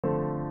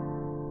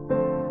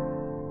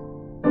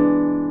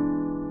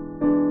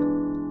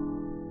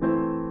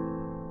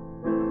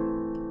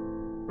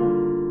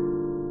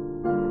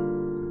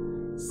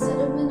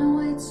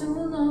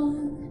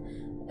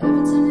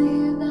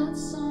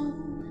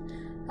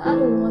I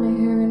don't wanna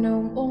hear it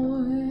no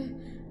more.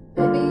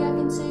 Baby, I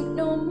can take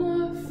no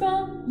more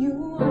from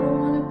you. I don't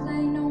wanna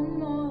play no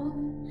more.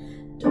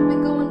 Don't be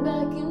going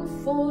back and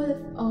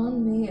forth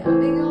on me. I'll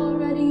be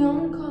already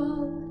on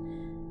call.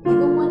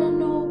 Even when I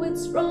know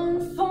it's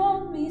wrong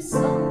for me,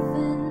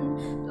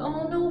 something,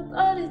 don't know,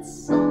 but it's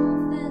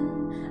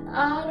something.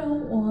 I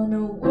don't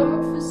wanna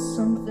work for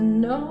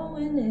something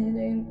knowing it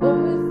ain't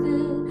worth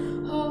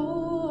it.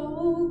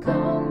 Oh,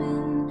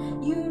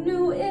 coming, you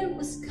knew it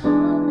was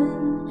coming.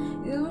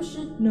 You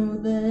should know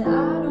that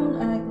I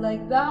don't act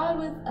like that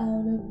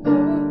without a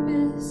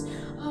purpose.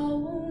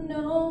 Oh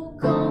no,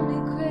 call me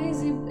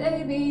crazy,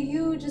 baby,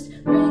 you just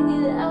bring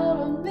it out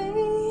on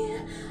me.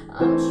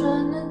 I'm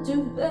trying to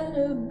do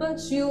better, but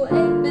you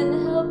ain't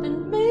been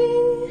helping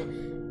me.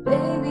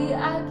 Baby,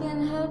 I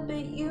can't help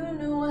it, you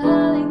know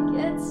how to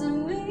get to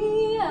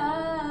me.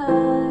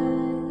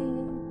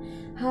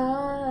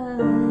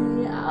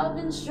 I've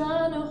been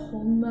trying to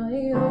hold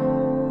my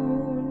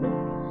own,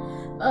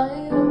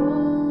 my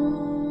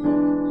own,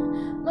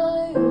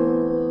 my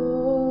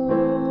own.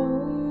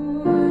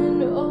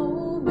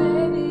 Oh,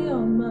 baby,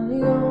 on my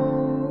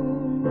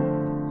own,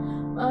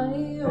 my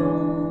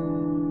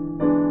own,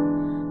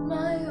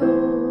 my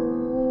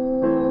own.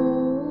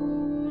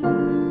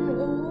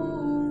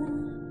 Oh,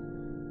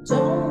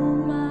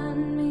 don't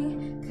mind me,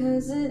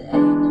 'cause it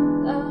ain't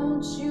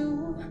about you.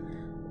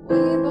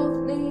 We both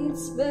need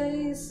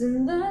space,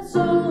 and that's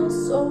all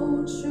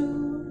so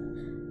true.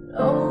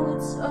 No,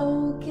 it's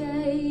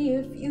okay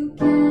if you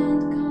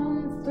can't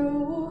come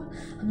through.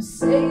 I'm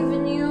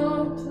saving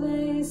your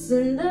place,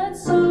 and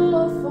that's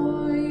all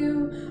for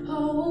you.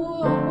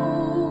 Oh,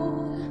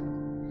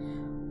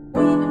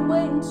 we've been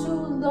waiting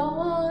too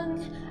long.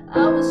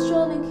 I was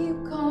trying to keep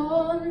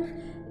calm.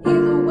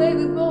 Either way,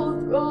 we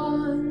both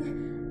wrong.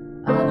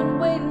 I've been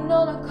waiting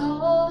on a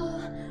call.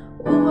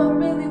 Oh, I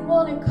really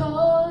wanna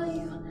call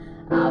you.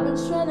 I've been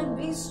trying to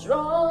be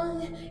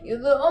strong. You're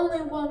the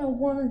only one I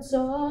wanna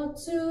talk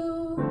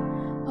to.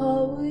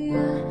 Oh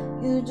yeah,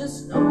 you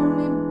just know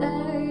me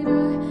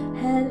better,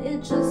 and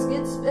it just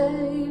gets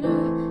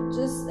better.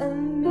 Just let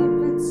me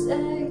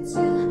protect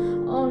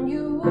you, on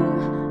you,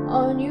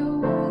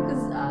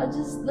 'cause I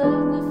just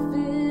love the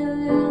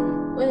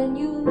feeling when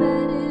you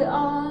let it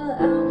all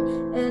out,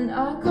 and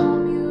I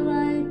calm you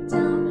right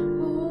down.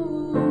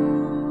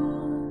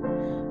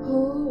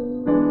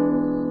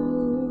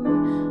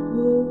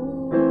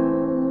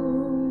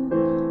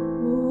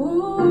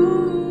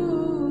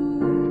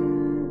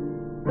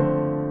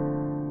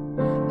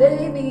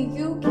 Baby,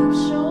 you keep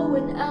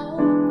showing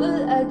out,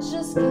 but I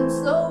just can't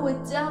slow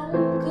it down,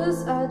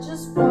 'cause I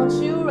just want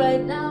you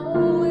right now.